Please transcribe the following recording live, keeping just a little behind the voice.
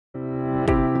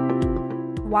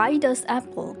Why does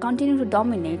Apple continue to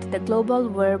dominate the global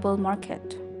wearable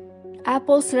market?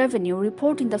 Apple's revenue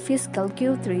report in the fiscal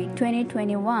Q3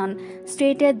 2021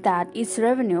 stated that its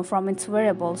revenue from its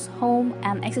wearables, home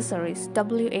and accessories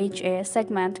 (WHA)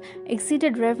 segment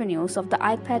exceeded revenues of the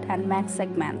iPad and Mac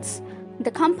segments. The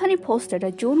company posted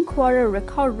a June quarter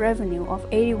record revenue of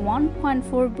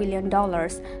 $81.4 billion,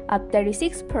 up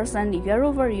 36%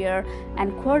 year-over-year,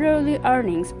 and quarterly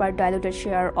earnings per diluted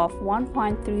share of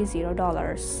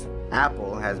 $1.30.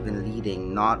 Apple has been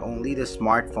leading not only the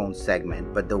smartphone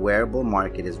segment but the wearable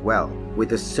market as well.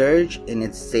 With a surge in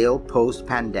its sale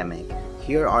post-pandemic,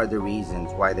 here are the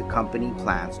reasons why the company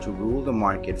plans to rule the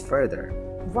market further.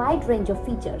 Wide range of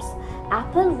features.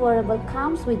 Apple Wearable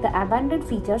comes with the abundant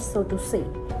features, so to say.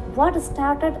 What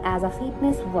started as a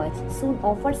fitness watch soon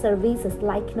offers services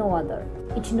like no other.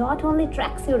 It not only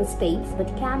tracks your steps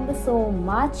but can be so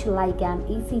much like an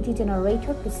ECG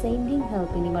generator to sending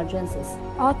help in emergencies.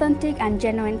 Authentic and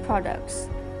genuine products.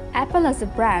 Apple as a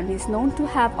brand is known to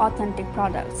have authentic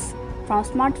products, from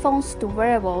smartphones to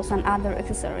wearables and other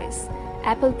accessories.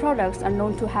 Apple products are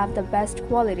known to have the best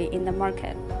quality in the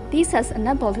market. This has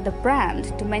enabled the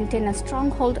brand to maintain a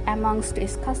stronghold amongst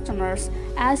its customers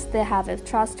as they have a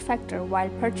trust factor while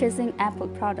purchasing Apple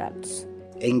products.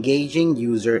 Engaging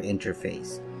user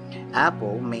interface.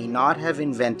 Apple may not have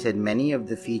invented many of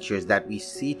the features that we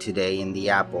see today in the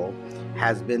Apple,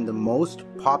 has been the most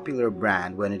popular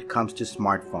brand when it comes to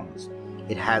smartphones.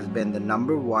 It has been the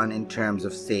number one in terms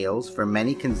of sales for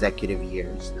many consecutive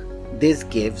years. This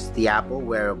gives the Apple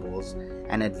wearables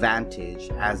an advantage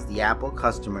as the Apple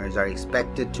customers are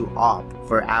expected to opt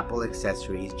for Apple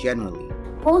accessories generally.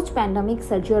 Post-pandemic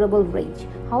durable range.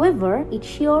 However, it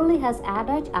surely has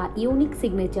added a unique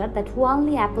signature that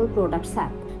only Apple products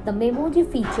have. The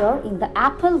Memoji feature in the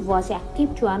Apple Watch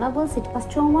Active to enable its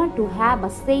customer to have a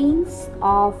sense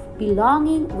of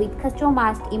belonging with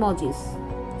customized emojis.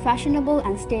 Fashionable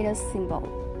and status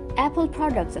symbol. Apple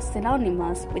products are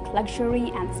synonymous with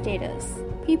luxury and status.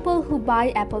 People who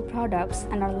buy Apple products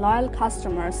and are loyal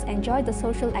customers enjoy the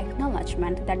social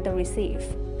acknowledgement that they receive.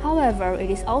 However, it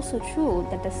is also true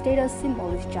that the status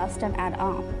symbol is just an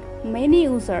add-on. Many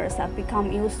users have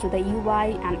become used to the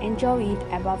UI and enjoy it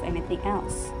above anything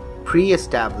else.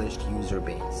 Pre-established user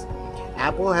base.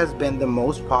 Apple has been the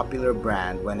most popular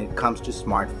brand when it comes to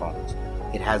smartphones.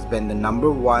 It has been the number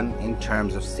one in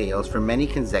terms of sales for many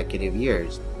consecutive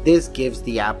years. This gives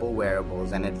the Apple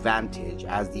wearables an advantage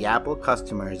as the Apple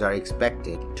customers are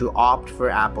expected to opt for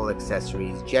Apple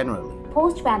accessories generally.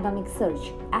 Post-pandemic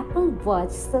surge. Apple Watch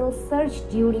sales surged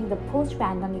during the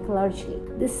post-pandemic largely.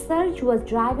 This surge was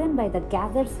driven by the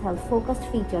gadget's health-focused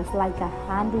features like a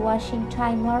hand-washing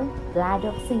timer, blood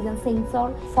oxygen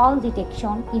sensor, fall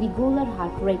detection, irregular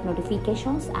heart rate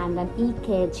notifications, and an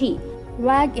EKG.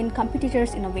 Lag in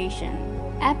competitors' innovation.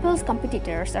 Apple's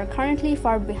competitors are currently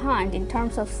far behind in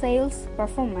terms of sales,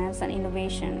 performance, and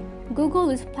innovation.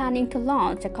 Google is planning to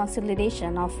launch a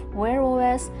consolidation of Wear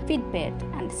OS, Fitbit,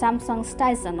 and Samsung's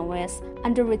Tizen OS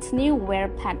under its new Wear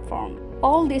platform.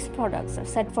 All these products are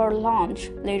set for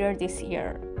launch later this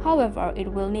year. However, it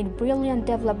will need brilliant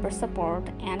developer support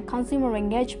and consumer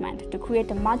engagement to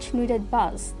create a much-needed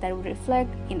buzz that will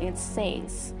reflect in its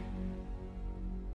sales.